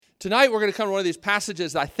Tonight we're going to come to one of these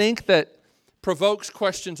passages I think that provokes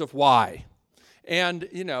questions of why. And,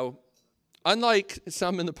 unlike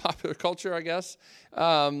some in the popular culture, I guess,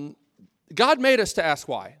 God made us to ask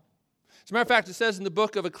why. As a matter of fact, it says in the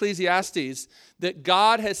book of Ecclesiastes that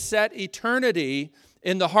God has set eternity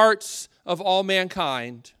in the hearts of all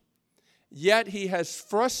mankind, yet he has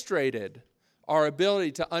frustrated our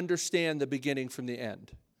ability to understand the beginning from the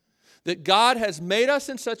end. That God has made us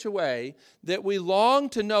in such a way that we long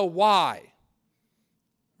to know why,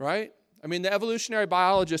 right? I mean, the evolutionary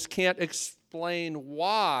biologists can't explain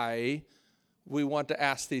why we want to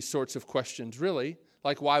ask these sorts of questions, really,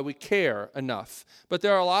 like why we care enough. But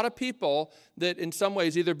there are a lot of people that in some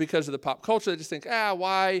ways, either because of the pop culture, they just think,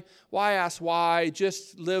 why ask why,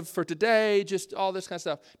 just live for today, just all this kind of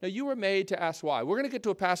stuff. No, you were made to ask why. We're going to get to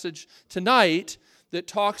a passage tonight that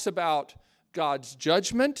talks about God's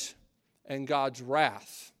judgment and God's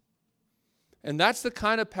wrath. And that's the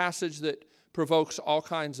kind of passage that provokes all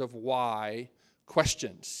kinds of why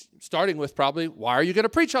questions, starting with probably, why are you going to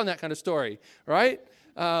preach on that kind of story, right?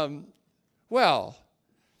 Well,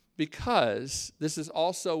 because this is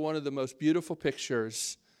also one of the most beautiful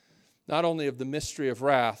pictures, not only of the mystery of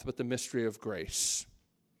wrath, but the mystery of grace.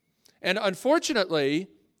 And unfortunately,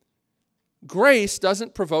 grace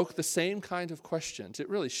doesn't provoke the same kind of questions. It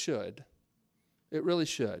really should. It really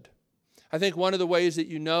should. I think one of the ways that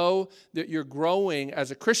you know that you're growing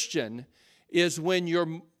as a Christian is when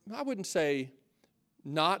you're, I wouldn't say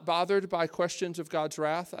not bothered by questions of God's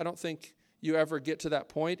wrath. I don't think you ever get to that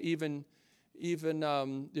point. Even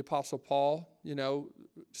the Apostle Paul,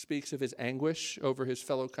 speaks of his anguish over his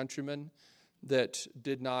fellow countrymen that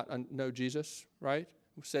did not know Jesus, right?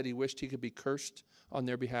 Who said he wished he could be cursed on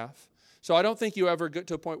their behalf. So I don't think you ever get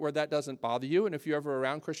to a point where that doesn't bother you. And if you're ever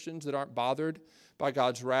around Christians that aren't bothered by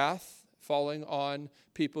God's wrath falling on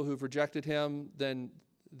people who've rejected him, then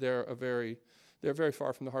they're very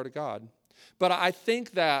far from the heart of God. But I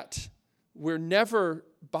think that we're never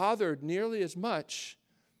bothered nearly as much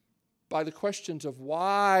by the questions of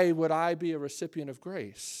why would I be a recipient of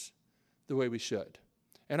grace the way we should.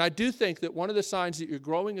 And I do think that one of the signs that you're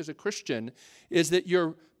growing as a Christian is that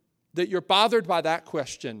you're bothered by that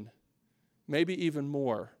question, maybe even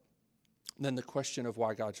more than the question of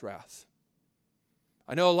why God's wrath.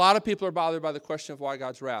 I know a lot of people are bothered by the question of why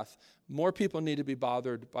God's wrath. More people need to be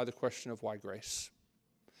bothered by the question of why grace.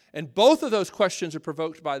 And both of those questions are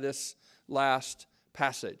provoked by this last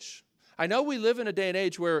passage. I know we live in a day and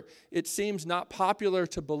age where it seems not popular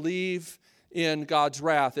to believe in God's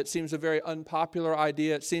wrath. It seems a very unpopular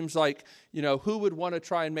idea. It seems like, who would want to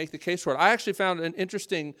try and make the case for it? I actually found an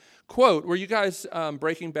interesting quote. Were you guys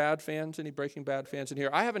Breaking Bad fans? Any Breaking Bad fans in here?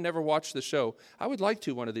 I haven't never watched the show. I would like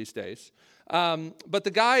to one of these days. But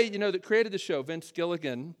the guy, that created the show, Vince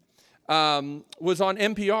Gilligan, was on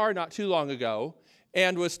NPR not too long ago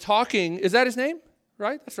and was talking. Is that his name?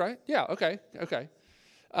 Right? That's right. Yeah, okay.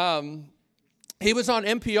 He was on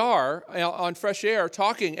NPR on Fresh Air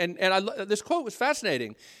talking, and this quote was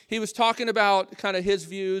fascinating. He was talking about kind of his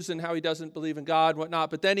views and how he doesn't believe in God and whatnot,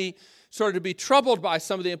 but then he started to be troubled by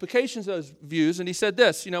some of the implications of those views, and he said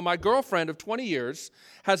this, my girlfriend of 20 years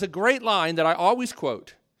has a great line that I always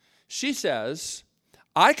quote. She says,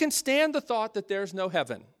 I can stand the thought that there's no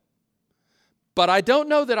heaven, but I don't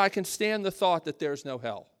know that I can stand the thought that there's no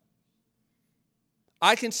hell.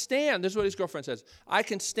 I can stand, this is what his girlfriend says, I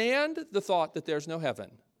can stand the thought that there's no heaven,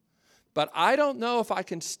 but I don't know if I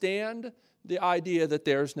can stand the idea that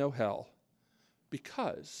there's no hell,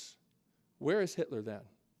 because where is Hitler then?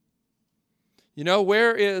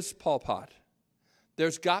 Where is Pol Pot?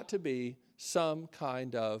 There's got to be some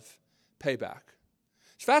kind of payback.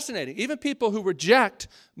 It's fascinating. Even people who reject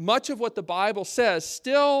much of what the Bible says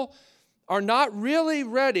still are not really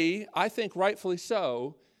ready, I think rightfully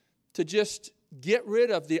so, to just get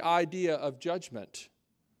rid of the idea of judgment.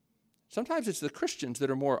 Sometimes it's the Christians that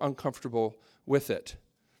are more uncomfortable with it.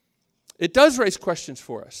 It does raise questions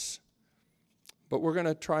for us, but we're going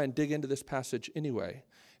to try and dig into this passage anyway.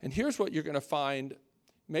 And here's what you're going to find,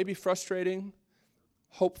 maybe frustrating,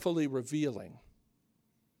 hopefully revealing.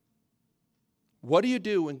 What do you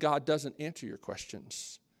do when God doesn't answer your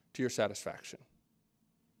questions to your satisfaction?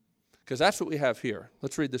 Because that's what we have here.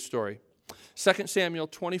 Let's read this story. 2 Samuel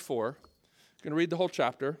 24. I'm going to read the whole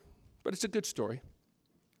chapter, but it's a good story.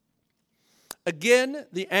 Again,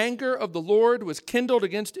 the anger of the Lord was kindled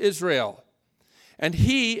against Israel, and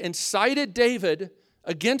he incited David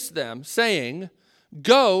against them, saying,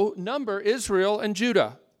 Go, number Israel and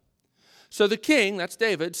Judah. So the king, that's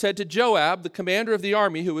David, said to Joab, the commander of the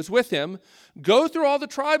army who was with him, Go through all the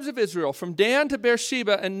tribes of Israel, from Dan to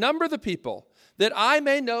Beersheba, and number the people, that I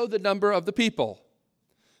may know the number of the people.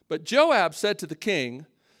 But Joab said to the king,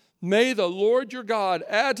 "May the Lord your God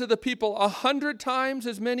add to the people 100 times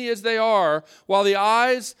as many as they are, while the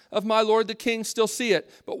eyes of my lord the king still see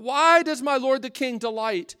it. But why does my lord the king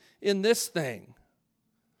delight in this thing?"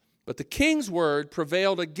 But the king's word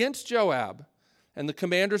prevailed against Joab and the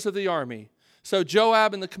commanders of the army. So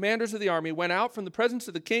Joab and the commanders of the army went out from the presence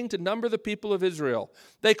of the king to number the people of Israel.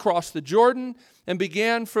 They crossed the Jordan and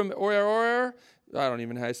began from Aroer,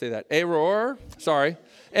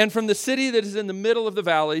 and from the city that is in the middle of the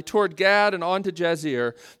valley toward Gad and on to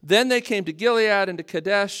Jazer. Then they came to Gilead and to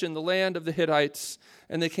Kadesh in the land of the Hittites,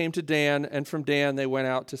 and they came to Dan, and from Dan they went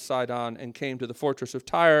out to Sidon and came to the fortress of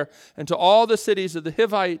Tyre and to all the cities of the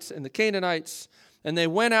Hivites and the Canaanites, and they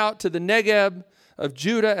went out to the Negeb of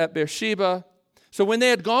Judah at Beersheba. So when they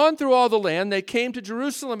had gone through all the land, they came to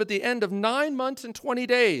Jerusalem at the end of 9 months and 20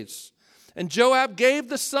 days. And Joab gave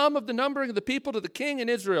the sum of the numbering of the people to the king in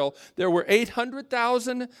Israel. There were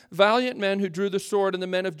 800,000 valiant men who drew the sword, and the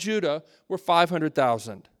men of Judah were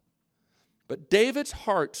 500,000. But David's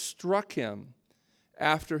heart struck him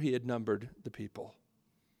after he had numbered the people.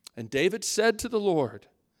 And David said to the Lord,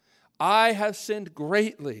 "I have sinned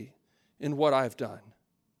greatly in what I have done.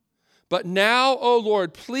 But now, O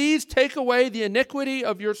Lord, please take away the iniquity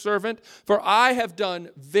of your servant, for I have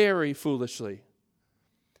done very foolishly."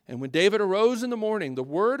 And when David arose in the morning, the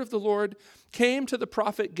word of the Lord came to the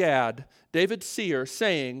prophet Gad, David's seer,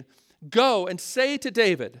 saying, "Go and say to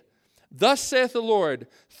David, thus saith the Lord,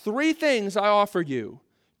 3 things I offer you.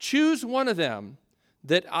 Choose one of them,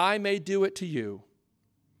 that I may do it to you."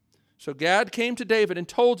 So Gad came to David and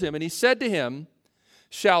told him, and he said to him,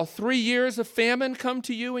 "Shall 3 years of famine come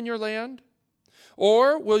to you in your land?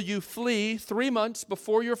 Or will you flee 3 months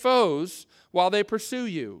before your foes while they pursue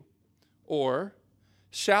you? Or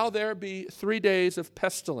shall there be 3 days of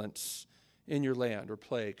pestilence in your land," or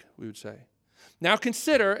plague, we would say. "Now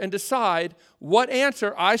consider and decide what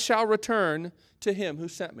answer I shall return to him who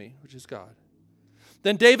sent me," which is God.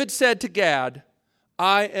 Then David said to Gad,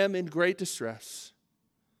 "I am in great distress.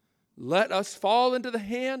 Let us fall into the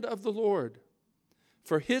hand of the Lord,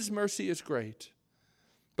 for his mercy is great.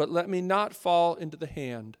 But let me not fall into the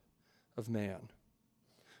hand of man."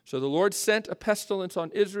 So the Lord sent a pestilence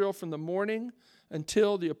on Israel from the morning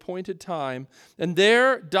until the appointed time, and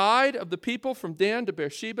there died of the people from Dan to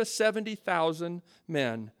Beersheba 70,000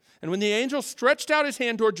 men. And when the angel stretched out his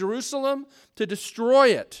hand toward Jerusalem to destroy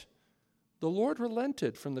it, the Lord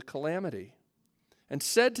relented from the calamity and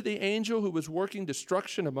said to the angel who was working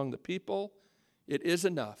destruction among the people, "It is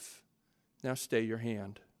enough. Now stay your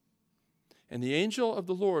hand." And the angel of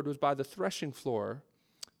the Lord was by the threshing floor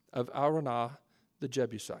of Araunah the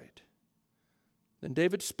Jebusite. Then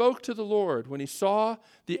David spoke to the Lord when he saw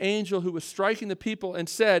the angel who was striking the people and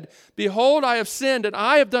said, "Behold, I have sinned and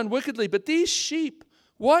I have done wickedly, but these sheep,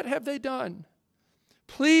 what have they done?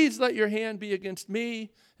 Please let your hand be against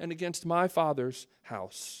me and against my father's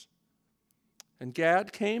house." And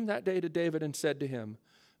Gad came that day to David and said to him,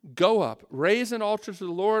 "Go up, raise an altar to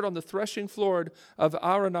the Lord on the threshing floor of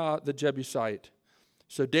Araunah the Jebusite."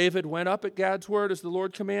 So David went up at Gad's word as the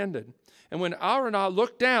Lord commanded. And when Araunah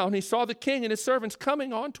looked down, he saw the king and his servants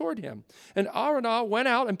coming on toward him. And Araunah went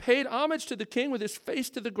out and paid homage to the king with his face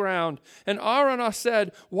to the ground. And Araunah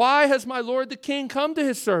said, "Why has my lord the king come to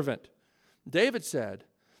his servant?" David said,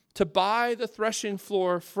 "To buy the threshing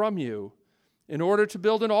floor from you, in order to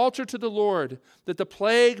build an altar to the Lord, that the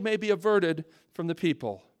plague may be averted from the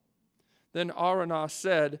people." Then Araunah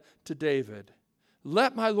said to David,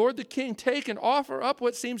 "Let my lord the king take and offer up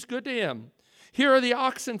what seems good to him. Here are the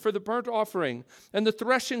oxen for the burnt offering, and the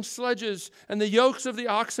threshing sledges, and the yokes of the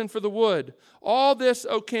oxen for the wood. All this,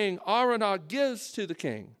 O king, Araunah gives to the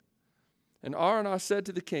king." And Araunah said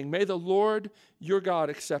to the king, "May the Lord your God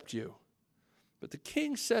accept you." But the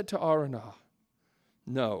king said to Araunah,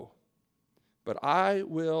 "No, but I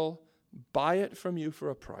will buy it from you for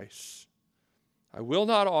a price. I will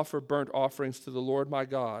not offer burnt offerings to the Lord my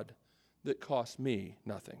God that cost me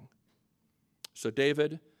nothing." So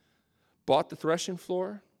David bought the threshing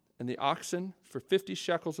floor and the oxen for 50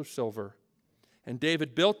 shekels of silver. And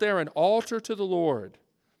David built there an altar to the Lord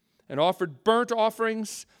and offered burnt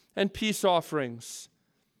offerings and peace offerings.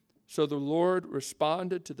 So the Lord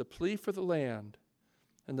responded to the plea for the land,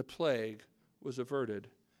 and the plague was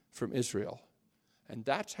averted from Israel. And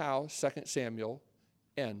that's how 2 Samuel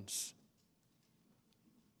ends.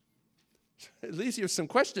 It leaves you with some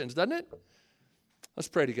questions, doesn't it? Let's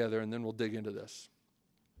pray together, and then we'll dig into this.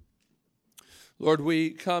 Lord, we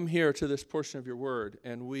come here to this portion of your word,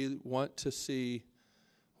 and we want to see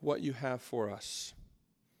what you have for us.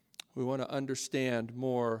 We want to understand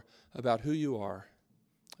more about who you are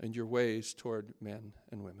and your ways toward men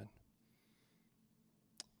and women.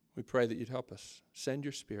 We pray that you'd help us. Send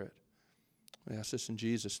your Spirit. We ask this in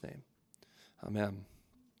Jesus' name. Amen.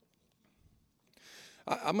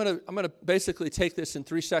 I'm going to basically take this in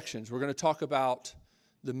 3 sections. We're going to talk about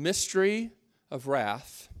the mystery of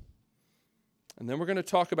wrath, and then we're going to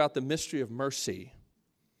talk about the mystery of mercy,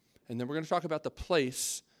 and then we're going to talk about the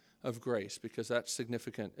place of grace, because that's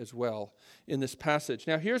significant as well in this passage.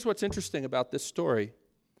 Now, here's what's interesting about this story.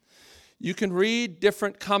 You can read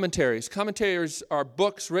different commentaries. Commentaries are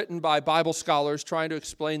books written by Bible scholars trying to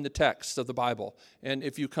explain the text of the Bible. And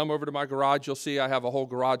if you come over to my garage, you'll see I have a whole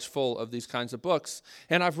garage full of these kinds of books.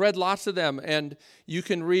 And I've read lots of them. And you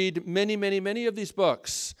can read many, many, many of these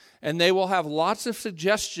books. And they will have lots of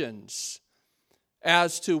suggestions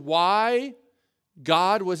as to why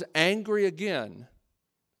God was angry again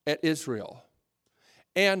at Israel.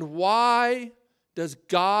 And why does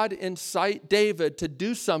God incite David to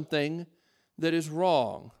do something that is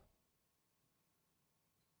wrong?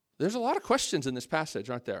 There's a lot of questions in this passage,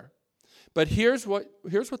 aren't there? But here's what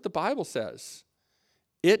the Bible says.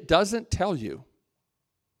 It doesn't tell you.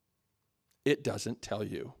 It doesn't tell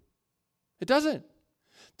you. It doesn't.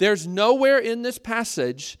 There's nowhere in this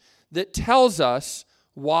passage that tells us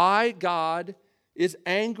why God is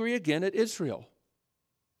angry again at Israel.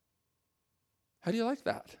 How do you like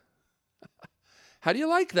that? How do you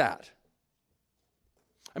like that?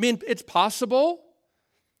 I mean, it's possible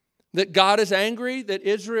that God is angry that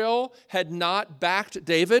Israel had not backed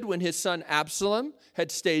David when his son Absalom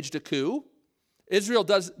had staged a coup.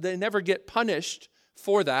 They never get punished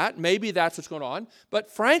for that. Maybe that's what's going on.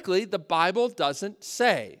 But frankly, the Bible doesn't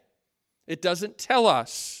say. It doesn't tell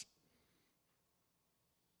us.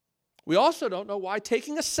 We also don't know why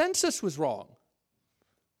taking a census was wrong.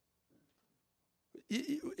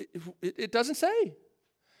 It doesn't say.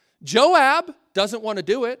 Joab doesn't want to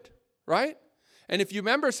do it, right? And if you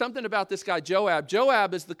remember something about this guy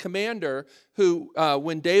Joab is the commander who,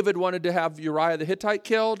 when David wanted to have Uriah the Hittite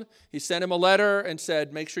killed, he sent him a letter and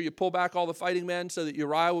said, make sure you pull back all the fighting men so that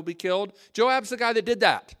Uriah will be killed. Joab's the guy that did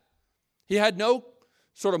that. He had no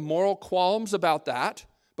sort of moral qualms about that,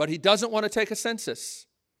 but he doesn't want to take a census.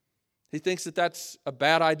 He thinks that that's a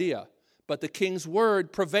bad idea. But the king's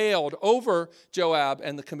word prevailed over Joab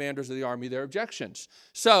and the commanders of the army, their objections.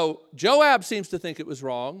 So Joab seems to think it was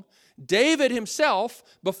wrong. David himself,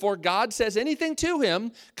 before God says anything to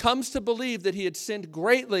him, comes to believe that he had sinned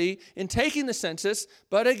greatly in taking the census.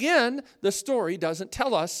 But again, the story doesn't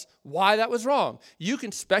tell us why that was wrong. You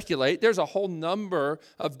can speculate. There's a whole number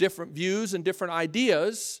of different views and different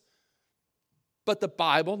ideas, but the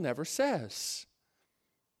Bible never says.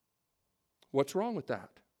 What's wrong with that?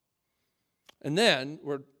 And then,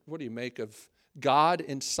 what do you make of God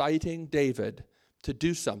inciting David to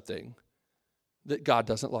do something that God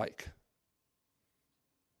doesn't like?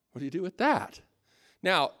 What do you do with that?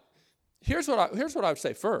 Now, here's what I would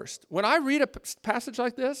say first. When I read a passage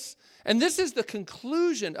like this, and this is the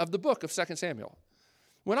conclusion of the book of 2 Samuel.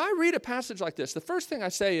 When I read a passage like this, the first thing I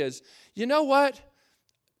say is, you know what?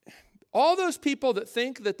 All those people that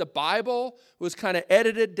think that the Bible was kind of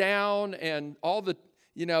edited down and all the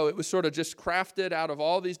it was sort of just crafted out of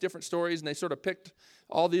all these different stories, and they sort of picked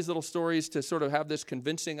all these little stories to sort of have this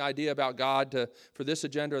convincing idea about God for this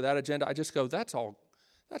agenda or that agenda. I just go, that's all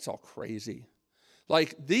crazy.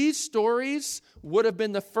 Like, these stories would have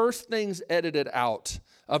been the first things edited out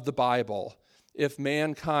of the Bible if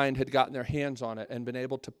mankind had gotten their hands on it and been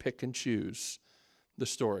able to pick and choose the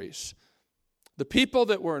stories. The people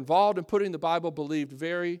that were involved in putting the Bible believed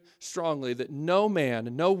very strongly that no man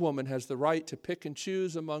and no woman has the right to pick and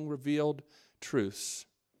choose among revealed truths,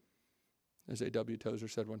 as A.W. Tozer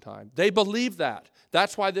said one time. They believe that.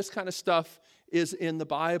 That's why this kind of stuff is in the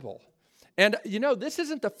Bible. And, this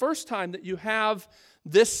isn't the first time that you have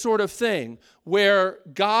this sort of thing where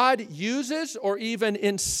God uses or even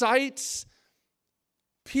incites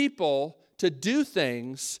people to do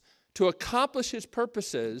things to accomplish his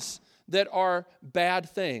purposes that are bad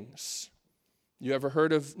things. You ever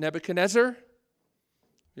heard of Nebuchadnezzar?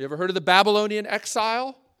 You ever heard of the Babylonian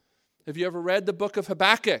exile? Have you ever read the book of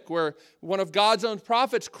Habakkuk, where one of God's own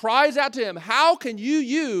prophets cries out to him, how can you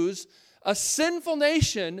use a sinful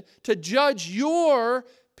nation to judge your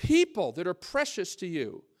people that are precious to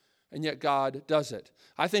you? And yet God does it.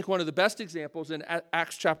 I think one of the best examples in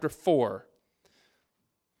Acts chapter 4.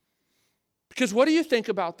 Because what do you think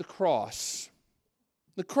about the cross?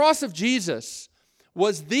 The cross of Jesus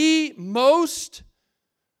was the most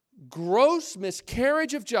gross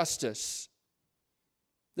miscarriage of justice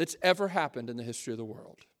that's ever happened in the history of the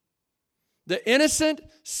world. The innocent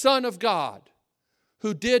Son of God,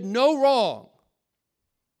 who did no wrong,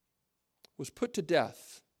 was put to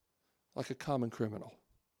death like a common criminal.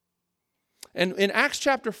 And in Acts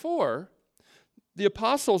chapter 4, the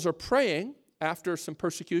apostles are praying after some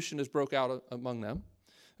persecution has broke out among them,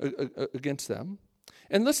 against them.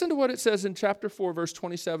 And listen to what it says in chapter 4, verse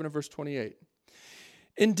 27 and verse 28.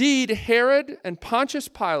 Indeed, Herod and Pontius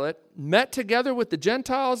Pilate met together with the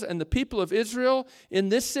Gentiles and the people of Israel in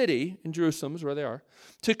this city, in Jerusalem is where they are,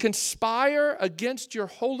 to conspire against your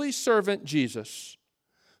holy servant Jesus,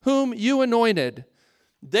 whom you anointed.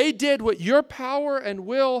 They did what your power and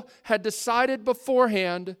will had decided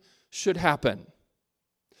beforehand should happen.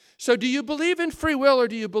 So do you believe in free will or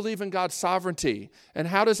do you believe in God's sovereignty? And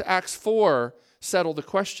how does Acts 4 settle the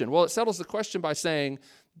question? Well, it settles the question by saying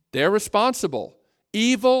they're responsible.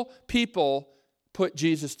 Evil people put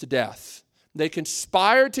Jesus to death. They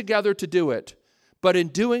conspired together to do it, but in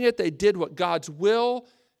doing it, they did what God's will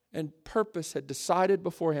and purpose had decided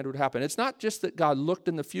beforehand would happen. It's not just that God looked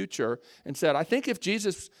in the future and said, I think if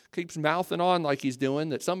Jesus keeps mouthing on like he's doing,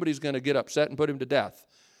 that somebody's going to get upset and put him to death.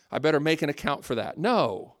 I better make an account for that.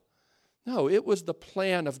 No, it was the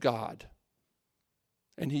plan of God.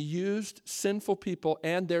 And he used sinful people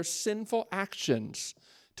and their sinful actions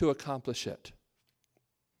to accomplish it.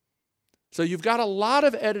 So you've got a lot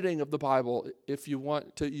of editing of the Bible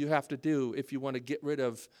you have to do if you want to get rid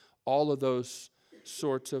of all of those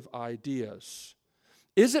sorts of ideas.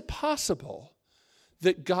 Is it possible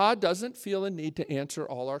that God doesn't feel a need to answer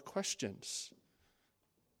all our questions?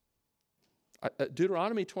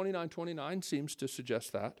 Deuteronomy 29:29 seems to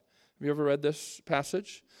suggest that. Have you ever read this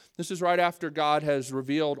passage? This is right after God has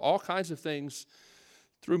revealed all kinds of things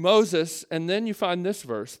through Moses, and then you find this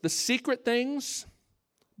verse. The secret things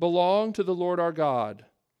belong to the Lord our God,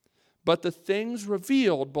 but the things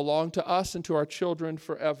revealed belong to us and to our children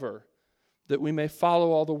forever, that we may follow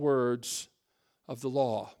all the words of the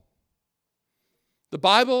law. The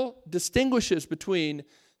Bible distinguishes between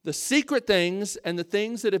the secret things and the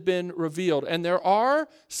things that have been revealed. And there are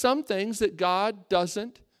some things that God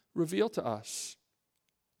doesn't reveal to us.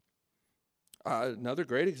 Another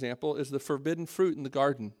great example is the forbidden fruit in the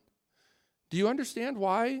garden. Do you understand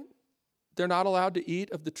why they're not allowed to eat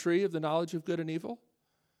of the tree of the knowledge of good and evil?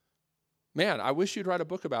 Man, I wish you'd write a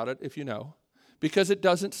book about it if you know, because it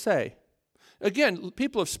doesn't say. Again,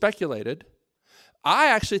 people have speculated. I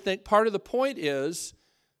actually think part of the point is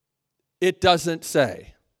it doesn't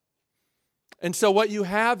say. And so what you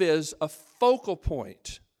have is a focal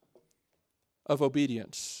point of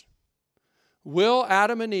obedience. Will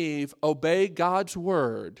Adam and Eve obey God's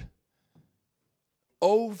word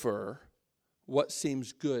over what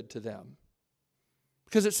seems good to them?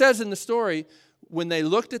 Because it says in the story, when they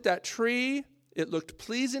looked at that tree, it looked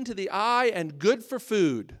pleasing to the eye and good for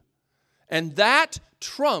food. And that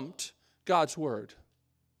trumped God's word.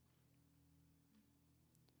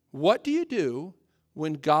 What do you do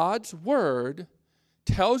when God's word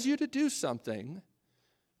tells you to do something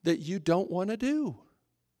that you don't want to do?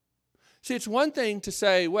 See, it's one thing to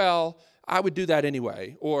say, well, I would do that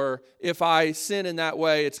anyway. Or if I sin in that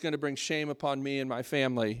way, it's going to bring shame upon me and my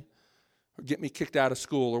family, or get me kicked out of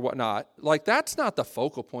school or whatnot. Like, that's not the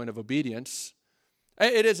focal point of obedience.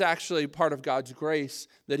 It is actually part of God's grace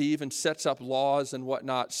that he even sets up laws and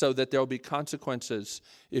whatnot so that there'll be consequences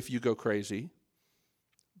if you go crazy.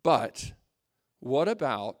 But what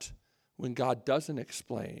about when God doesn't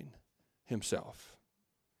explain himself?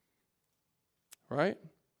 Right?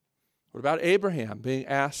 What about Abraham being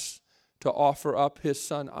asked to offer up his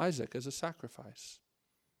son Isaac as a sacrifice?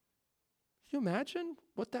 Can you imagine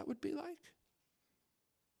what that would be like?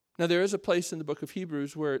 Now, there is a place in the book of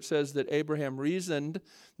Hebrews where it says that Abraham reasoned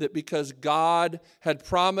that because God had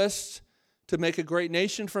promised to make a great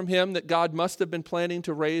nation from him, that God must have been planning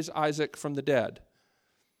to raise Isaac from the dead.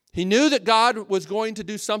 He knew that God was going to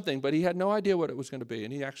do something, but he had no idea what it was going to be.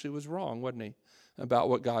 And he actually was wrong, wasn't he, about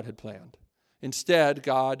what God had planned. Instead,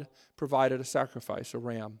 God provided a sacrifice, a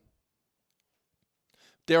ram.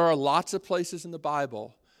 There are lots of places in the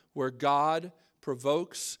Bible where God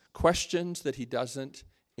provokes questions that he doesn't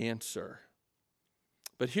answer.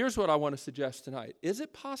 But here's what I want to suggest tonight. Is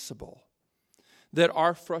it possible that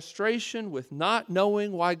our frustration with not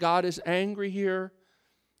knowing why God is angry here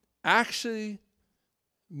actually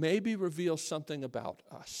maybe reveals something about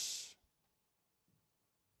us?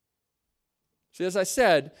 See, as I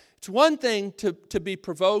said, it's one thing to be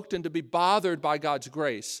provoked and to be bothered by God's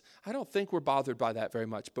grace. I don't think we're bothered by that very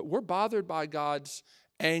much, but we're bothered by God's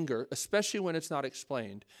anger, especially when it's not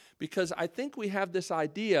explained. Because I think we have this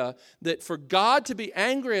idea that for God to be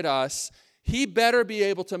angry at us, he better be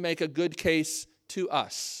able to make a good case to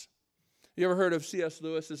us. You ever heard of C.S.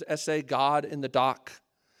 Lewis's essay, God in the Dock?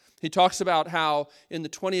 He talks about how in the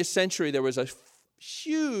 20th century there was a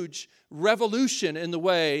huge revolution in the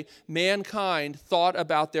way mankind thought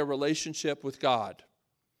about their relationship with God.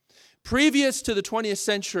 Previous to the 20th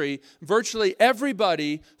century, virtually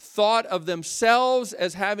everybody thought of themselves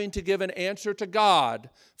as having to give an answer to God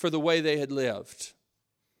for the way they had lived.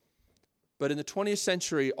 But in the 20th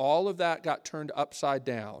century, all of that got turned upside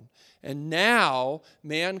down. And now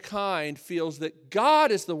mankind feels that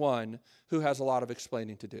God is the one who has a lot of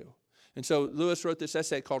explaining to do. And so Lewis wrote this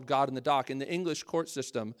essay called God in the Dock. In the English court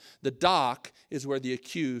system, the dock is where the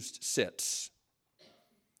accused sits.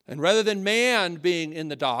 And rather than man being in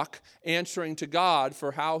the dock, answering to God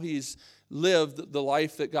for how he's lived the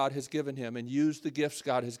life that God has given him and used the gifts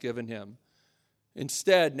God has given him,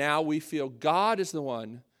 instead, now we feel God is the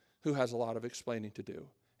one who has a lot of explaining to do.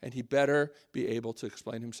 And he better be able to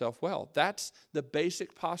explain himself well. That's the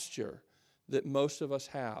basic posture that most of us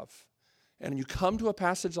have. And you come to a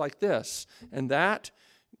passage like this, and that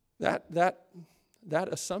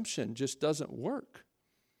assumption just doesn't work.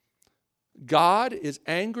 God is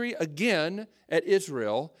angry again at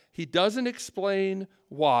Israel. He doesn't explain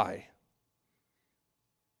why.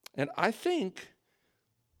 And I think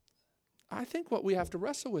what we have to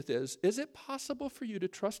wrestle with is it possible for you to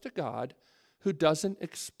trust a God who doesn't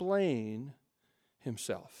explain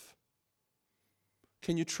himself?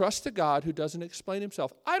 Can you trust a God who doesn't explain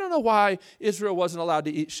himself? I don't know why Israel wasn't allowed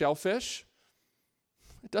to eat shellfish.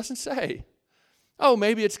 It doesn't say. Oh,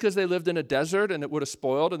 maybe it's because they lived in a desert and it would have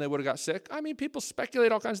spoiled and they would have got sick. I mean, people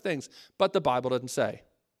speculate all kinds of things, but the Bible doesn't say.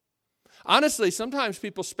 Honestly, sometimes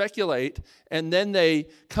people speculate and then they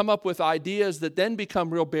come up with ideas that then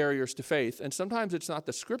become real barriers to faith. And sometimes it's not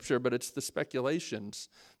the scripture, but it's the speculations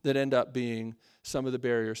that end up being some of the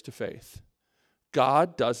barriers to faith.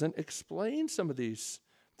 God doesn't explain some of these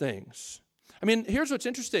things. I mean, here's what's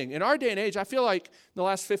interesting. In our day and age, I feel like in the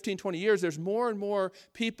last 15, 20 years, there's more and more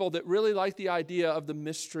people that really like the idea of the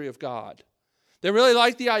mystery of God. They really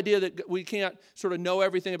like the idea that we can't sort of know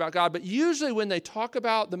everything about God. But usually when they talk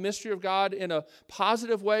about the mystery of God in a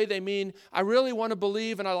positive way, they mean, I really want to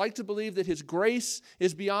believe and I like to believe that his grace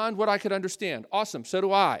is beyond what I could understand. Awesome, so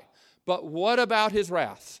do I. But what about his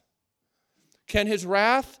wrath? Can his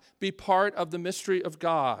wrath be part of the mystery of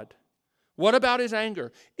God? What about his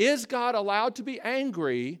anger? Is God allowed to be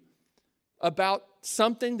angry about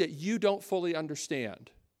something that you don't fully understand?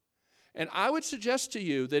 And I would suggest to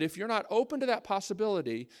you that if you're not open to that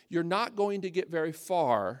possibility, you're not going to get very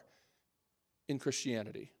far in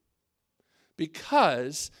Christianity.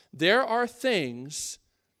 Because there are things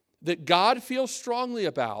that God feels strongly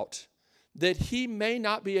about that he may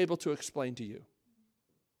not be able to explain to you.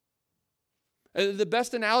 And the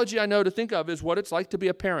best analogy I know to think of is what it's like to be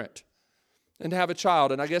a parent and to have a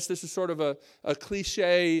child. And I guess this is sort of a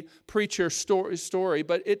cliche preacher story,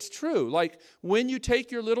 but it's true. Like when you take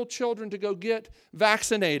your little children to go get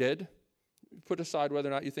vaccinated, put aside whether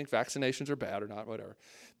or not you think vaccinations are bad or not, whatever.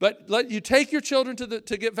 But you take your children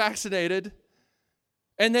to get vaccinated,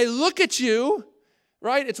 and they look at you,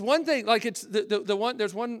 right? It's one thing, like it's the one.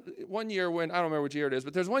 There's one year when I don't remember which year it is,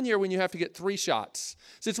 but there's one year when you have to get 3 shots.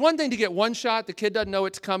 So it's one thing to get 1 shot, the kid doesn't know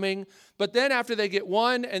it's coming, but then after they get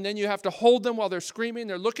 1, and then you have to hold them while they're screaming,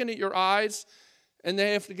 they're looking at your eyes, and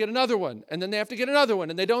they have to get another one, and then they have to get another one,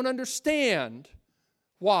 and they don't understand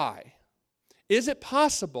why. Is it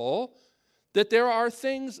possible that there are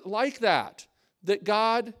things like that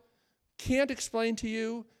God can't explain to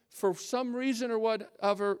you? For some reason or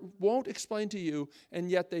whatever, won't explain to you, and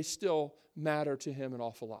yet they still matter to him an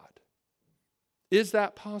awful lot. Is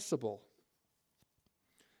that possible?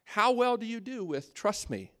 How well do you do with trust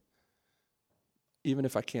me, even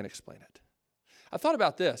if I can't explain it? I thought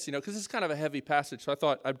about this, because it's kind of a heavy passage, so I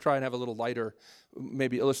thought I'd try and have a little lighter,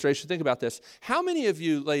 maybe illustration. Think about this. How many of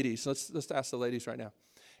you ladies, let's ask the ladies right now.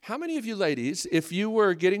 How many of you ladies, if you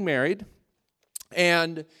were getting married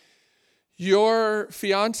and your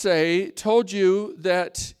fiance told you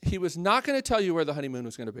that he was not going to tell you where the honeymoon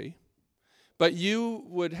was going to be, but you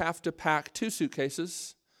would have to pack 2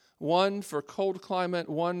 suitcases, one for cold climate,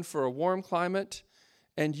 one for a warm climate,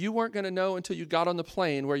 and you weren't going to know until you got on the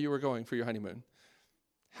plane where you were going for your honeymoon?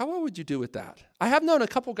 How well would you do with that? I have known a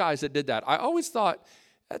couple guys that did that. I always thought,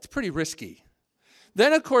 that's pretty risky.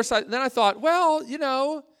 Then, of course, I thought,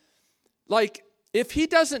 well, like if he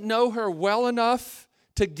doesn't know her well enough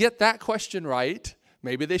to get that question right,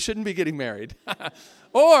 maybe they shouldn't be getting married.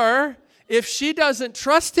 Or if she doesn't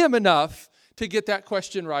trust him enough to get that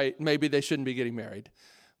question right, maybe they shouldn't be getting married.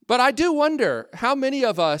 But I do wonder how many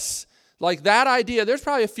of us, like that idea, there's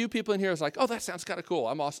probably a few people in here who's like, oh, that sounds kind of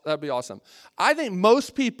cool. That'd be awesome. I think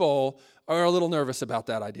most people are a little nervous about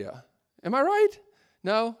that idea. Am I right?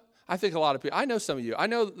 No? I think a lot of people, I know some of you, I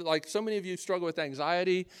know like so many of you struggle with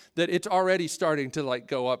anxiety that it's already starting to like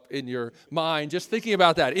go up in your mind just thinking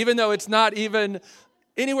about that, even though it's not even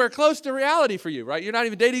anywhere close to reality for you, right? You're not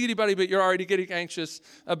even dating anybody, but you're already getting anxious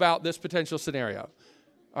about this potential scenario,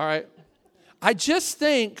 all right? I just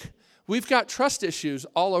think we've got trust issues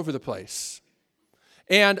all over the place.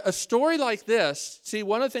 And a story like this, see,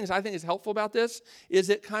 one of the things I think is helpful about this is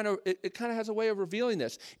it kind of has a way of revealing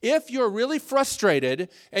this. If you're really frustrated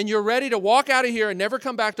and you're ready to walk out of here and never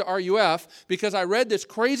come back to RUF because I read this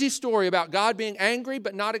crazy story about God being angry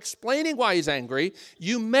but not explaining why he's angry,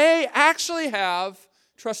 you may actually have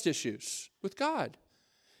trust issues with God.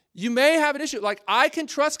 You may have an issue. Like, I can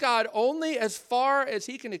trust God only as far as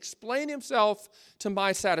he can explain himself to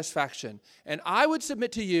my satisfaction. And I would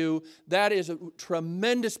submit to you that is a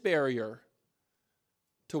tremendous barrier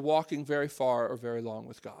to walking very far or very long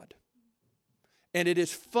with God. And it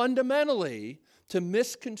is fundamentally to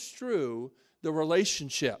misconstrue the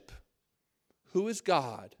relationship. Who is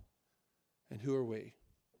God and who are we?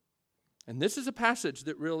 And this is a passage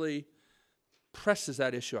that really presses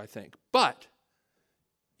that issue, I think. But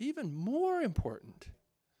even more important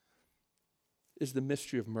is the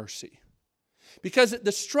mystery of mercy. Because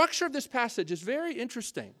the structure of this passage is very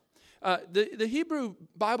interesting. The Hebrew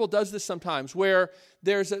Bible does this sometimes, where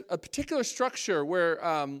there's a particular structure where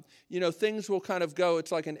things will kind of go.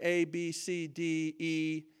 It's like an A, B, C, D,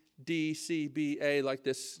 E, D, C, B, A, like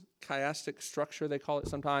this chiastic structure, they call it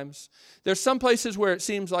sometimes. There's some places where it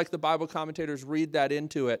seems like the Bible commentators read that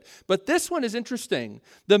into it. But this one is interesting.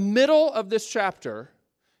 The middle of this chapter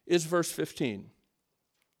is verse 15.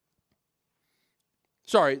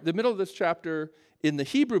 Sorry, the middle of this chapter in the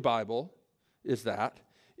Hebrew Bible is that.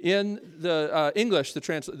 In the English,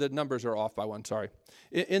 the numbers are off by one, sorry.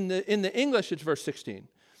 In the English, it's verse 16.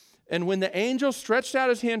 And when the angel stretched out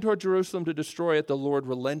his hand toward Jerusalem to destroy it, the Lord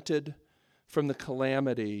relented from the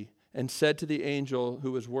calamity and said to the angel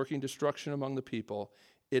who was working destruction among the people,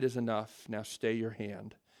 "It is enough, now stay your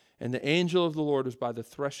hand." And the angel of the Lord was by the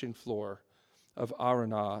threshing floor of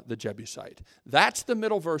Araunah the Jebusite. That's the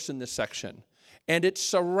middle verse in this section. And it's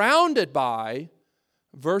surrounded by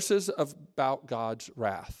verses about God's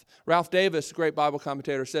wrath. Ralph Davis, a great Bible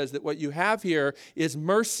commentator, says that what you have here is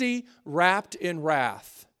mercy wrapped in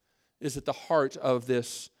wrath is at the heart of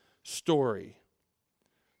this story.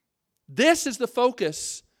 This is the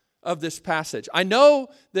focus of this passage. I know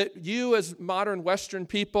that you as modern Western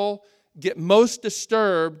people get most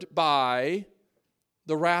disturbed by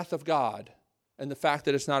the wrath of God and the fact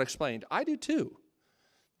that it's not explained. I do too.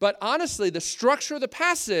 But honestly, the structure of the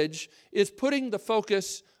passage is putting the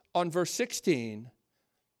focus on verse 16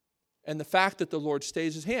 and the fact that the Lord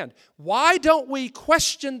stays his hand. Why don't we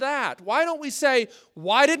question that? Why don't we say,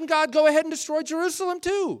 why didn't God go ahead and destroy Jerusalem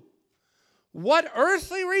too? What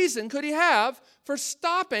earthly reason could he have for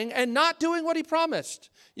stopping and not doing what he promised?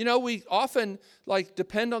 You know, we often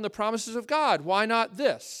depend on the promises of God. Why not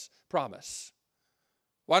this promise?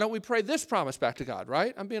 Why don't we pray this promise back to God,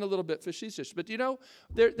 right? I'm being a little bit facetious. But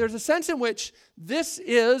there's a sense in which this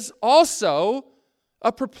is also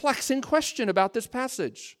a perplexing question about this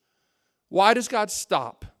passage. Why does God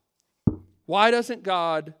stop? Why doesn't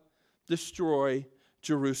God destroy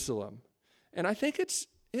Jerusalem? And I think it's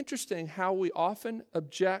interesting how we often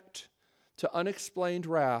object to unexplained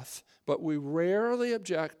wrath, but we rarely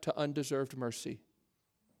object to undeserved mercy.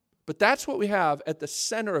 But that's what we have at the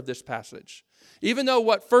center of this passage. Even though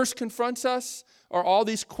what first confronts us are all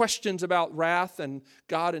these questions about wrath and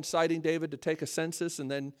God inciting David to take a census and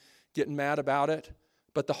then getting mad about it.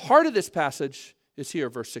 But the heart of this passage is here,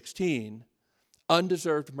 verse 16.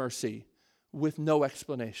 Undeserved mercy with no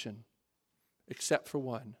explanation except for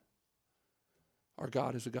one. Our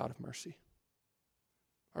God is a God of mercy.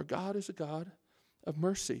 Our God is a God of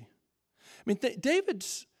mercy. I mean,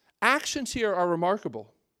 David's actions here are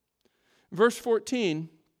remarkable. Verse 14,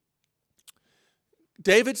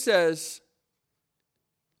 David says,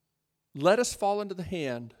 "Let us fall into the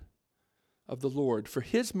hand of the Lord, for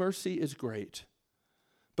his mercy is great.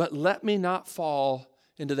 But let me not fall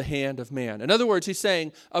into the hand of man." In other words, he's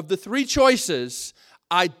saying, of the three choices,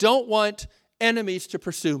 I don't want enemies to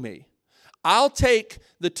pursue me. I'll take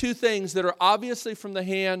the two things that are obviously from the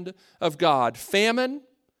hand of God, famine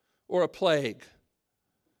or a plague.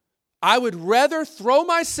 I would rather throw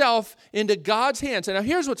myself into God's hands. And now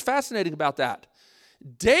here's what's fascinating about that.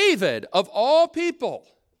 David, of all people,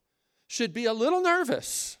 should be a little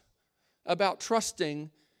nervous about trusting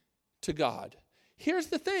to God. Here's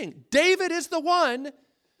the thing. David is the one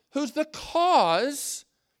who's the cause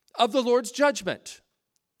of the Lord's judgment.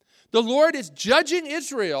 The Lord is judging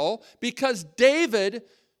Israel because David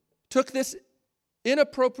took this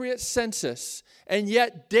inappropriate census, and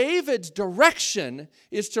yet David's direction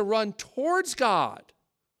is to run towards God.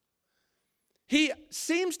 He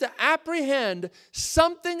seems to apprehend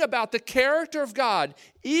something about the character of God.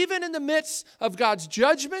 Even in the midst of God's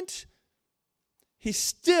judgment, he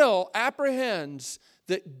still apprehends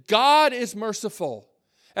that God is merciful.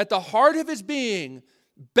 At the heart of his being,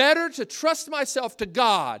 better to trust myself to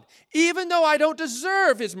God, even though I don't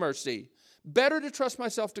deserve his mercy. Better to trust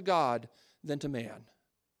myself to God than to man.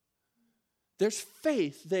 There's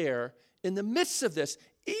faith there in the midst of this,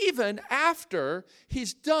 even after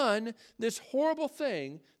he's done this horrible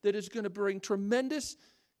thing that is going to bring tremendous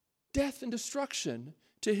death and destruction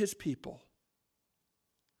to his people.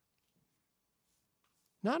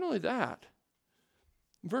 Not only that,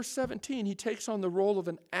 in verse 17, he takes on the role of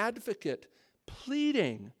an advocate,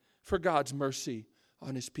 pleading for God's mercy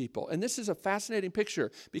on his people. And this is a fascinating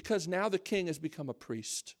picture because now the king has become a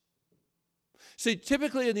priest. See,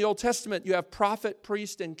 typically in the Old Testament, you have prophet,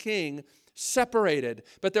 priest, and king separated.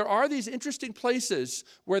 But there are these interesting places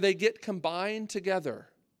where they get combined together,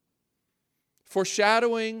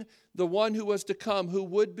 foreshadowing the one who was to come, who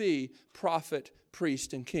would be prophet,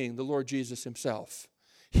 priest, and king, the Lord Jesus himself.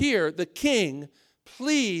 Here, the king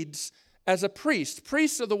pleads as a priest.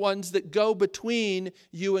 Priests are the ones that go between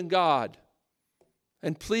you and God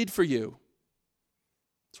and plead for you.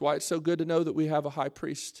 That's why it's so good to know that we have a high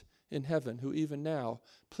priest in heaven who even now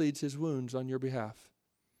pleads his wounds on your behalf.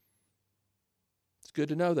 It's good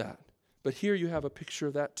to know that. But here you have a picture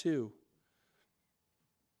of that too.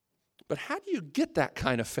 But how do you get that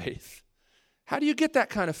kind of faith? How do you get that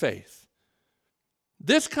kind of faith?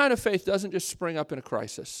 This kind of faith doesn't just spring up in a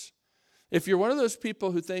crisis. If you're one of those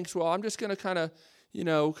people who thinks, well, I'm just going to kind of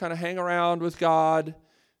hang around with God,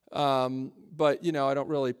 but, I don't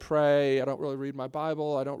really pray, I don't really read my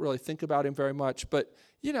Bible, I don't really think about him very much, but,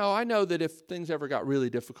 I know that if things ever got really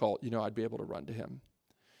difficult, I'd be able to run to him.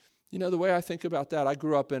 The way I think about that, I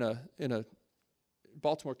grew up in a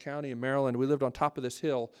Baltimore County in Maryland. We lived on top of this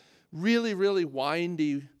hill, really, really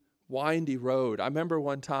windy road. I remember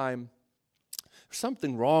one time,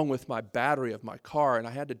 something wrong with my battery of my car, and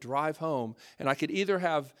I had to drive home, and I could either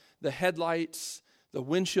have the headlights, the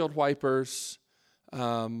windshield wipers,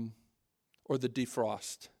 or the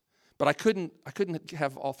defrost. But I couldn't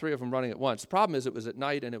have all three of them running at once. The problem is it was at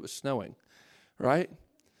night and it was snowing, right?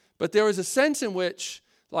 But there was a sense in which,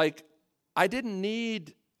 I didn't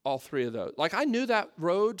need all three of those. I knew that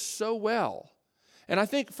road so well. And I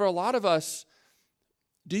think for a lot of us,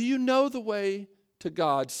 do you know the way to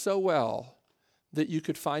God so well that you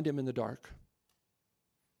could find him in the dark?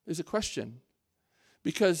 Is a question.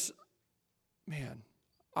 Because,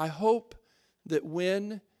 I hope that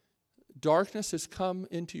when darkness has come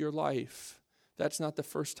into your life, that's not the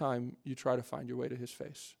first time you try to find your way to his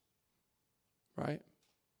face. Right?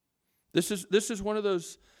 This is one of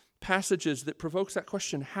those passages that provokes that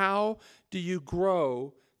question. How do you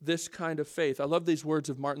grow this kind of faith? I love these words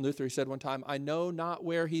of Martin Luther. He said one time, I know not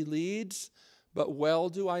where he leads, but well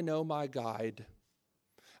do I know my guide.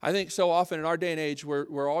 I think so often in our day and age,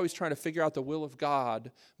 we're always trying to figure out the will of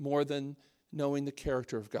God more than knowing the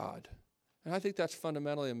character of God. And I think that's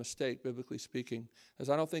fundamentally a mistake, biblically speaking, as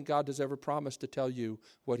I don't think God has ever promised to tell you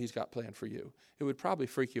what he's got planned for you. It would probably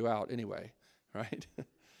freak you out anyway, right?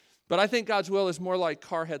 But I think God's will is more like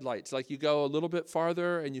car headlights. You go a little bit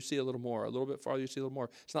farther and you see a little more. A little bit farther, you see a little more.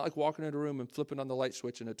 It's not like walking into a room and flipping on the light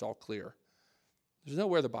switch and it's all clear. There's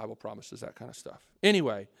nowhere the Bible promises that kind of stuff.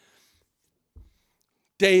 Anyway,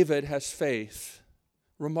 David has faith,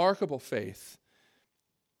 remarkable faith.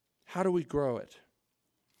 How do we grow it?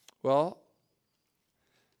 Well,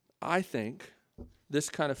 I think this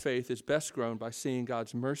kind of faith is best grown by seeing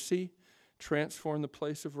God's mercy transform the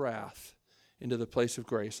place of wrath into the place of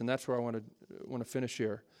grace. And that's where I want to finish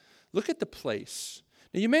here. Look at the place.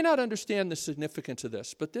 Now, you may not understand the significance of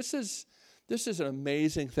this, but this is an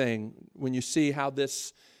amazing thing when you see how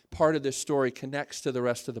this part of this story connects to the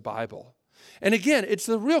rest of the Bible. And again, it's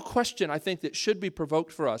the real question, I think, that should be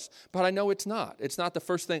provoked for us. But I know it's not. It's not the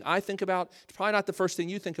first thing I think about. It's probably not the first thing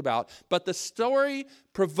you think about. But the story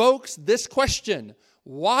provokes this question.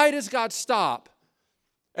 Why does God stop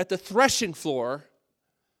at the threshing floor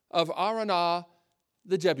of Araunah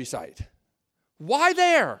the Jebusite? Why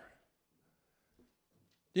there?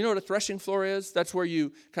 You know what a threshing floor is? That's where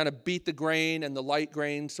you kind of beat the grain and the light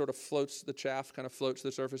grain sort of floats, the chaff kind of floats to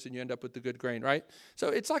the surface and you end up with the good grain, right? So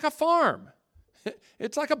it's like a farm.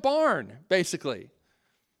 It's like a barn, basically.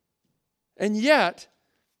 And yet,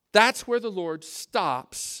 that's where the Lord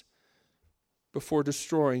stops before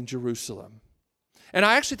destroying Jerusalem. And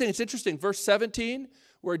I actually think it's interesting, verse 17,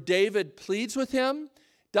 where David pleads with him,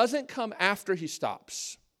 doesn't come after he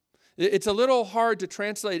stops. It's a little hard to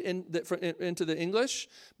translate into the English,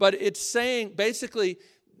 but it's saying, basically,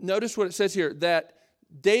 notice what it says here, that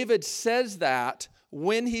David says that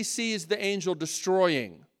when he sees the angel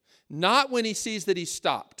destroying, not when he sees that he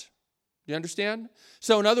stopped. Do you understand?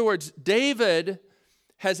 So in other words, David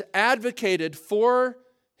has advocated for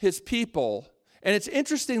his people, and it's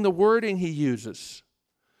interesting the wording he uses,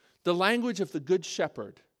 the language of the good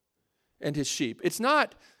shepherd and his sheep. It's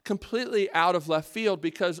not completely out of left field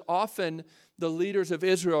because often the leaders of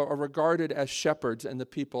Israel are regarded as shepherds and the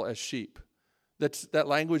people as sheep. That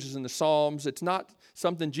language is in the Psalms. It's not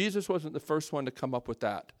something, Jesus wasn't the first one to come up with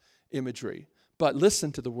that imagery. But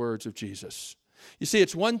listen to the words of Jesus. You see,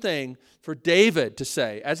 it's one thing for David to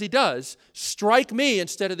say, as he does, strike me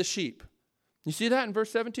instead of the sheep. You see that in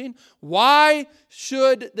verse 17? Why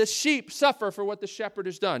should the sheep suffer for what the shepherd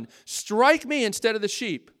has done? Strike me instead of the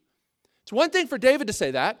sheep. It's one thing for David to say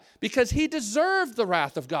that because he deserved the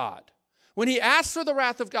wrath of God. When he asked for the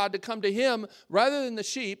wrath of God to come to him rather than the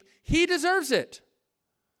sheep, he deserves it.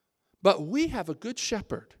 But we have a good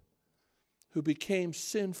shepherd who became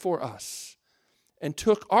sin for us and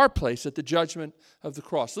took our place at the judgment of the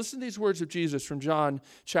cross. Listen to these words of Jesus from John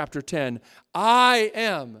chapter 10. I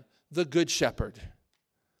am the good shepherd.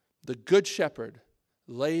 The good shepherd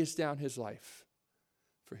lays down his life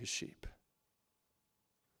for his sheep.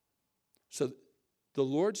 So the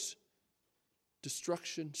Lord's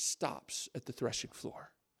destruction stops at the threshing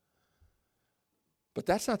floor. But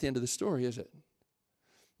that's not the end of the story, is it?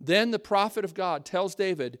 Then the prophet of God tells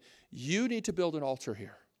David, you need to build an altar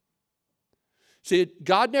here. See,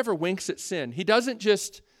 God never winks at sin. He doesn't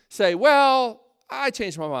just say, well, I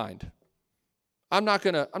changed my mind. I'm not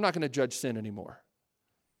gonna judge sin anymore.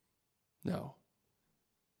 No.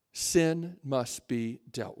 Sin must be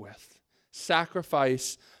dealt with.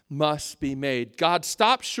 Sacrifice must be made. God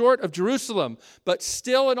stopped short of Jerusalem, but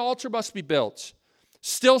still an altar must be built.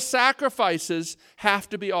 Still sacrifices have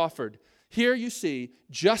to be offered. Here you see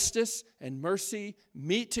justice and mercy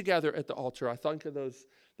meet together at the altar. I think of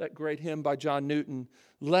that great hymn by John Newton.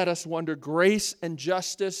 Let us wonder, grace and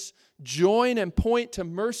justice join and point to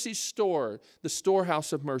mercy's store, the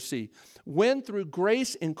storehouse of mercy. When through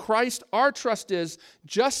grace in Christ our trust is,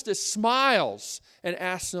 justice smiles and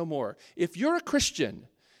asks no more. If you're a Christian,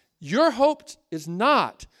 your hope is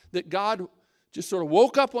not that God just sort of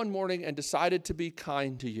woke up one morning and decided to be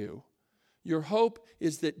kind to you. Your hope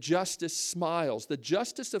is that justice smiles. The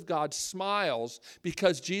justice of God smiles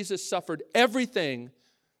because Jesus suffered everything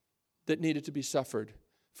that needed to be suffered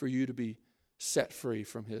for you to be set free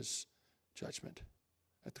from his judgment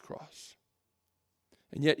at the cross.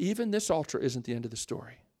 And yet even this altar isn't the end of the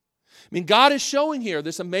story. I mean, God is showing here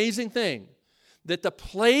this amazing thing, that the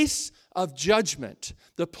place of judgment,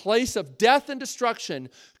 the place of death and destruction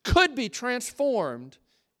could be transformed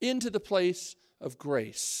into the place of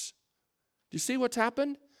grace. Do you see what's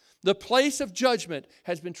happened? The place of judgment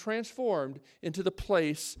has been transformed into the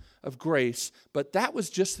place of grace. But that was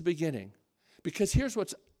just the beginning. Because here's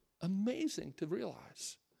what's amazing to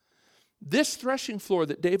realize. This threshing floor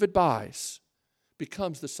that David buys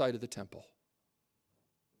becomes the site of the temple.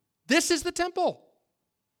 This is the temple.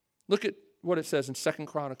 Look at what it says in 2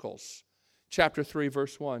 Chronicles chapter 3,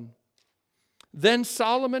 verse 1. Then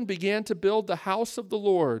Solomon began to build the house of the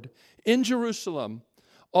Lord in Jerusalem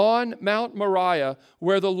on Mount Moriah,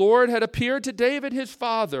 where the Lord had appeared to David his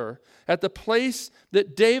father at the place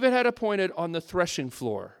that David had appointed on the threshing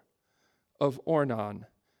floor of Ornan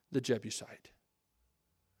the Jebusite.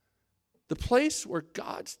 The place where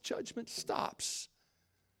God's judgment stops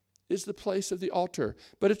is the place of the altar.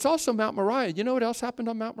 But it's also Mount Moriah. You know what else happened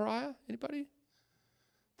on Mount Moriah? Anybody?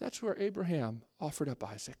 That's where Abraham offered up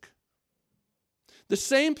Isaac. The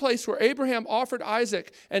same place where Abraham offered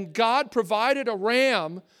Isaac and God provided a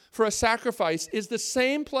ram for a sacrifice is the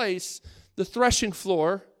same place, the threshing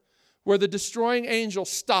floor, where the destroying angel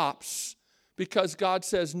stops because God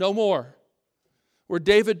says no more. Where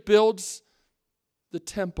David builds the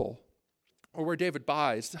temple, or where David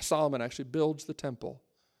buys, Solomon actually builds the temple.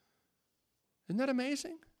 Isn't that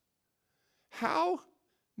amazing? How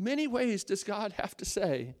many ways does God have to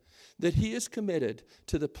say that he is committed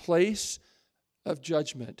to the place of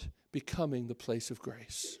judgment becoming the place of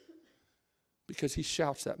grace? Because he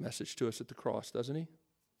shouts that message to us at the cross, doesn't he?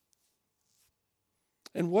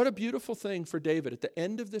 And what a beautiful thing for David. At the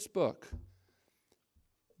end of this book,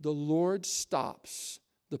 the Lord stops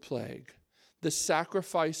the plague. The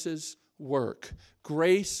sacrifices work.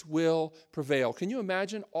 Grace will prevail. Can you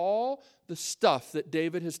imagine all the stuff that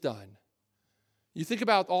David has done? You think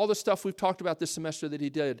about all the stuff we've talked about this semester that he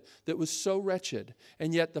did that was so wretched,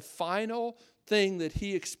 and yet the final thing that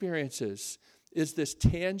he experiences is this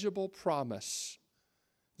tangible promise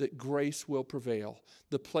that grace will prevail.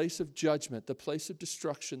 The place of judgment, the place of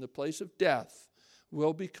destruction, the place of death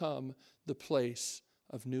will become the place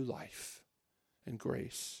of new life and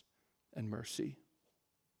grace and mercy.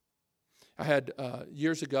 I had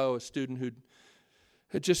years ago a student who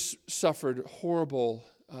had just suffered horrible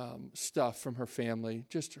stuff from her family,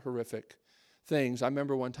 just horrific things. I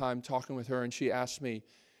remember one time talking with her and she asked me,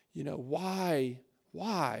 why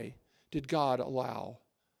did God allow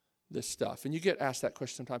this stuff? And you get asked that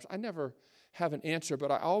question sometimes. I never have an answer,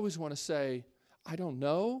 but I always want to say, I don't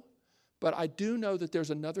know, but I do know that there's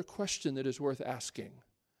another question that is worth asking.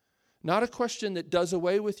 Not a question that does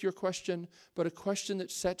away with your question, but a question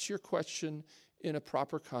that sets your question in a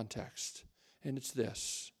proper context. And it's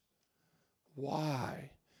this: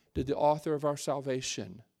 why did the author of our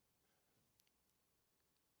salvation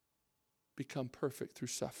become perfect through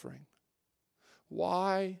suffering?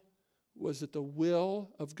 Why was it the will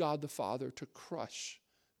of God the Father to crush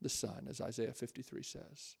the Son, as Isaiah 53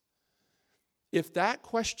 says? If that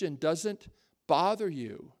question doesn't bother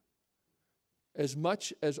you as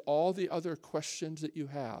much as all the other questions that you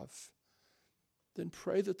have, then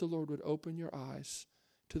pray that the Lord would open your eyes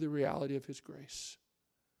to the reality of his grace.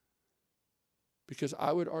 Because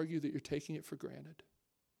I would argue that you're taking it for granted.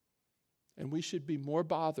 And we should be more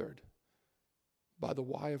bothered by the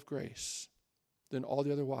why of grace than all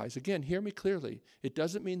the other whys. Again, hear me clearly. It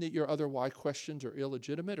doesn't mean that your other why questions are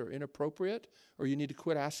illegitimate or inappropriate or you need to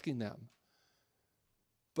quit asking them.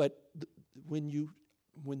 But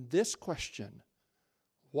when this question,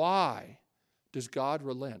 why does God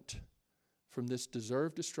relent from this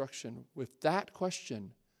deserved destruction, with that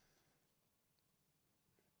question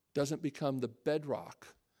doesn't become the bedrock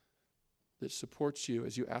that supports you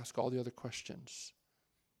as you ask all the other questions,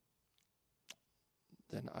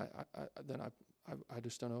 then I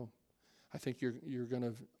just don't know. I think you're going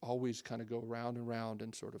to always kind of go round and round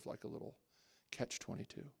in sort of like a little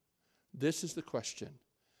catch-22. This is the question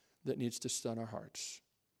that needs to stun our hearts.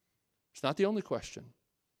 It's not the only question,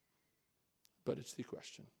 but it's the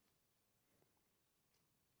question.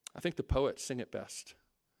 I think the poets sing it best.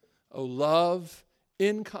 O love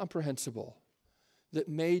incomprehensible, that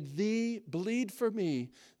made thee bleed for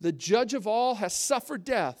me, the judge of all has suffered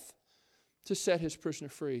death to set his prisoner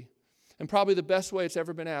free. And probably the best way it's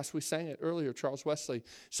ever been asked, we sang it earlier, Charles Wesley.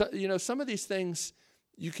 So, some of these things,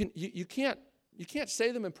 you can't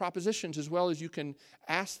say them in propositions as well as you can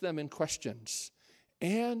ask them in questions.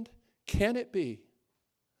 And can it be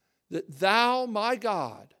that thou, my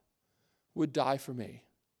God, would die for me?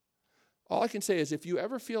 All I can say is if you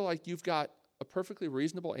ever feel like you've got a perfectly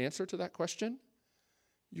reasonable answer to that question,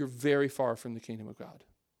 you're very far from the kingdom of God.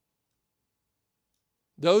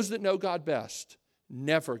 Those that know God best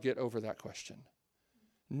never get over that question.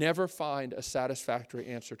 Never find a satisfactory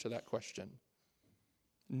answer to that question.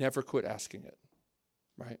 Never quit asking it.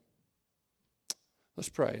 Right? Let's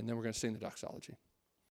pray, and then we're going to sing the doxology.